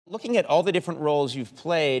Looking at all the different roles you've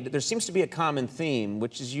played, there seems to be a common theme,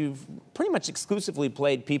 which is you've pretty much exclusively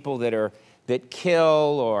played people that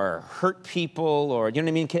kill or hurt people, or, you know what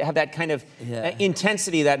I mean, have that kind of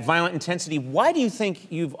intensity, that violent intensity. Why do you think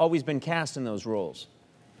you've always been cast in those roles?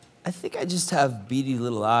 I think I just have beady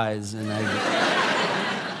little eyes, and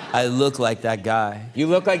I look like that guy. You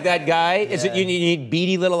look like that guy? Yeah. Is it you need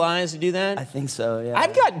beady little eyes to do that? I think so, yeah.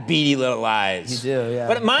 I've got beady little eyes. You do, yeah.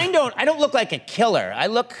 But mine I don't look like a killer.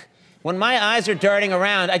 When my eyes are darting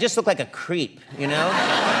around, I just look like a creep, you know?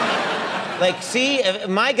 Like, see,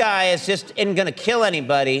 my guy isn't gonna kill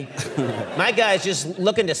anybody. My guy's just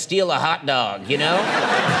looking to steal a hot dog, you know?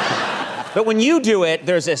 But when you do it,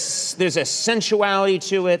 there's a sensuality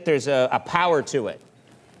to it, there's a power to it.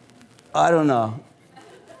 I don't know.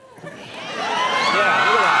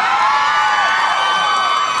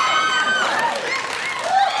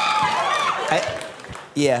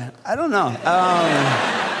 I don't know.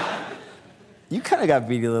 You kind of got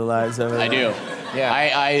beady little eyes over there. I do.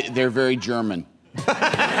 Yeah. They're very German.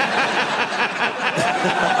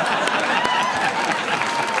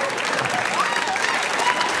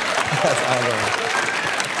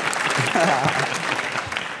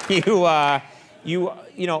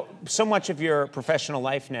 You know, so much of your professional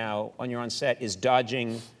life now, when you're on set, is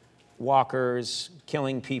dodging walkers,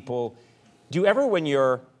 killing people. Do you ever, when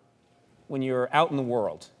you're out in the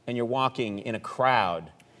world and you're walking in a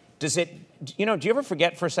crowd, do you ever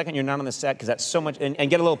forget for a second you're not on the set because that's so much, and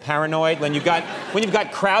get a little paranoid when you've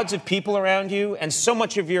got crowds of people around you and so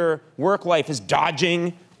much of your work life is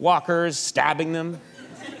dodging walkers, stabbing them?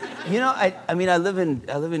 You know, I mean, I live in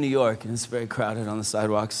New York and it's very crowded on the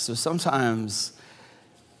sidewalks. So sometimes,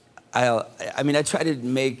 I try to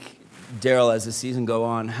make Daryl, as the season go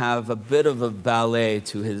on, have a bit of a ballet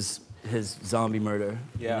to his zombie murder.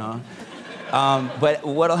 Yeah. You know? But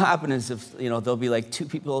what'll happen is there'll be like 2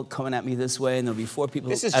 people coming at me this way and there'll be 4 people.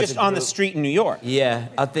 This is just on the street in New York. Yeah,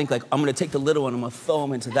 I'll think like, I'm gonna take the little one, I'm gonna throw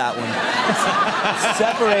him into that one.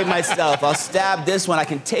 Separate myself, I'll stab this one, I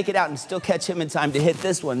can take it out and still catch him in time to hit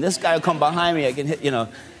this one. This guy will come behind me, I can hit,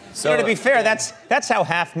 So, to be fair, that's how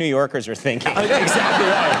half New Yorkers are thinking. Exactly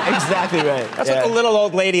right. Exactly right. That's what the little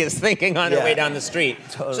old lady is thinking on her way down the street.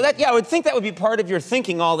 Totally. So I would think that would be part of your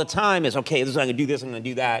thinking all the time is, okay, I'm gonna do this, I'm gonna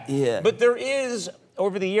do that. Yeah. But there is,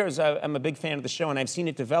 over the years, I'm a big fan of the show, and I've seen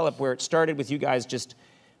it develop where it started with you guys just,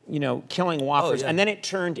 killing walkers, and then it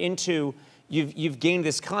turned into, you've gained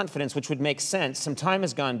this confidence, which would make sense. Some time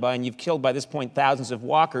has gone by, and you've killed, by this point, thousands of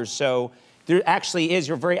walkers, so there actually is,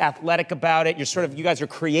 you're very athletic about it, you guys are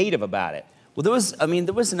creative about it. Well, there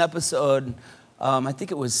was an episode, I think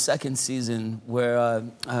it was second season, where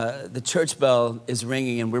the church bell is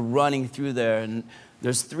ringing and we're running through there, and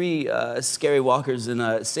there's 3 scary walkers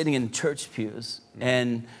sitting in church pews,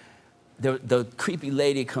 and the creepy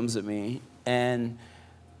lady comes at me, and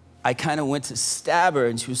I kind of went to stab her,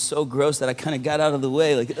 and she was so gross that I kind of got out of the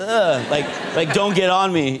way, like, ugh, like don't get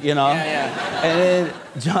on me, you know? Yeah. And then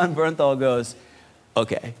John Bernthal goes,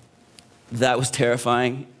 okay, that was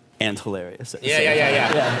terrifying and hilarious.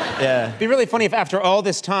 Yeah. It'd be really funny if after all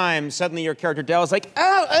this time, suddenly your character Del was like,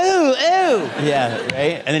 oh. Yeah,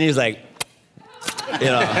 right? And then he was like,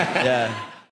 yeah.